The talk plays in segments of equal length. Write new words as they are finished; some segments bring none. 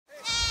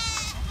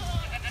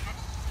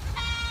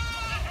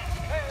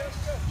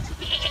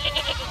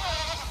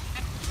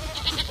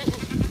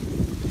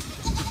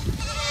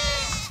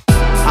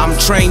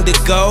trained to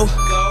go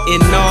in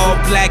all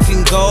black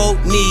and gold.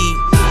 Need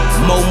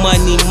more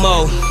money,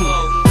 more.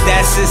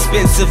 That's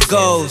expensive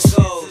goals.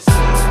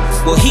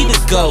 Well, he the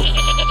GOAT.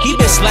 He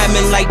been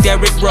slamming like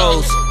Derrick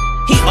Rose.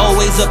 He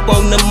always up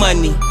on the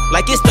money,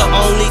 like it's the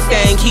only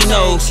thing he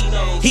knows.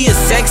 He a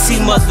sexy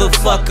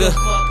motherfucker.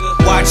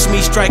 Watch me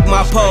strike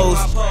my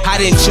pose. I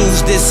didn't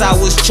choose this, I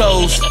was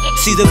chose.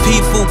 See, the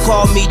people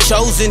call me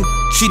chosen,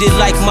 treated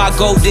like my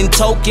golden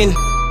token.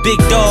 Big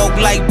dog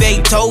like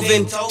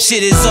Beethoven.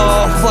 Shit is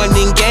all fun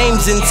and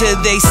games until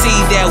they see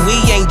that we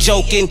ain't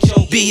joking.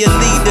 Be a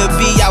leader,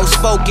 be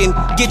outspoken.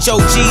 Get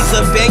your G's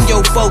up and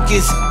your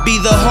focus. Be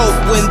the hope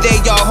when they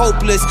are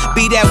hopeless.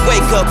 Be that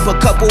wake up, a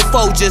couple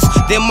Folgers.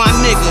 Then my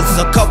niggas,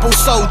 a couple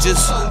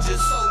soldiers.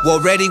 Well,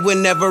 ready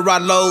whenever I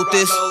load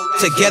this.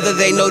 Together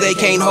they know they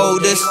can't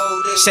hold us.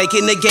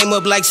 Shaking the game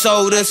up like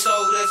sodas.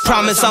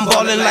 Promise I'm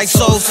ballin' like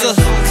Sosa.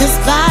 Cause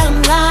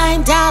bottom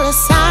line, dollar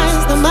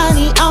signs, the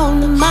money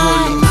on the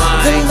mind.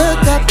 The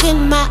look up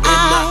in my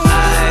eyes,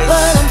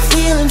 but I'm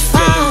feeling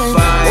fine.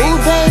 Ooh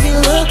baby,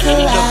 look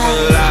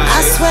alive. I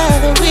swear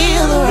the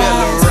real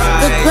arise,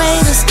 the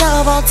greatest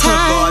of all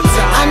time.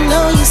 I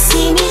know you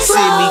see me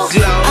glow,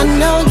 I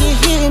know you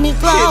hear me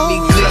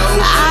glow.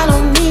 I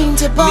don't mean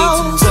to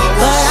boast,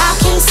 but I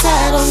can't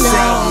settle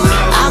now.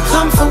 I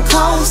come from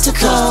coast to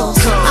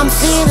coast, I'm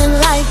feeling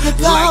like the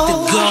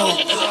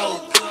GOAT.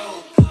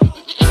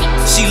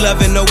 She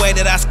loving the way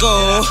that I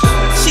score.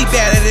 She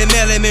better than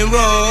Marilyn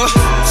Monroe.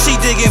 She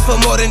digging for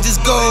more than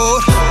just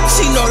gold.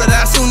 She know that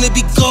I soon to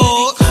be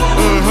gold.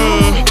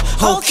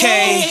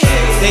 Okay.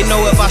 They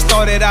know if I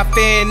started, I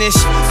finish.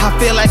 I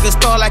feel like a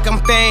star, like I'm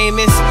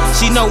famous.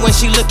 She know when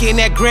she looking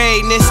at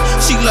greatness.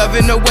 She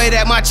loving the way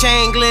that my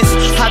chain glitz.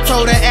 I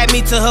told her add me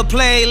to her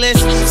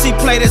playlist. She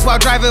play this while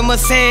driving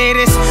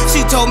Mercedes.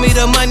 She told me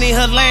the money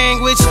her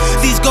language.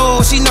 These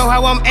goals, she know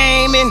how I'm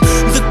aiming.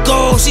 The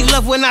goal, she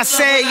love when I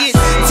say it.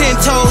 10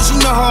 toes, you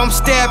know how I'm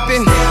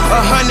stepping.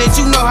 100,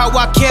 you know how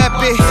I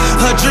kept it.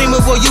 Her dreamer,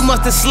 well, you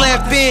must have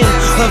slept in.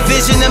 Her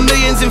vision of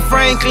millions in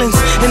Franklin's.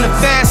 In the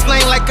fast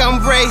lane like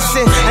I'm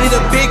racing. I need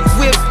a big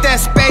whip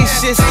that's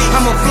spacious.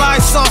 I'm a fly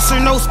saucer,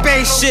 no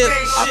spaceship.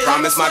 I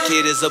promise my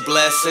kid is a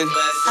blessing.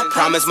 I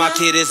promise my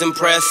kid is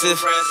impressive.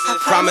 I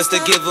promise to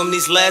give him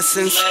these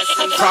lessons.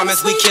 I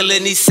promise we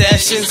killing these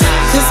sessions.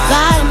 Cause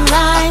bottom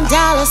line,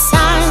 dollar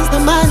signs, the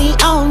money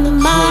on the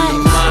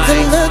mind.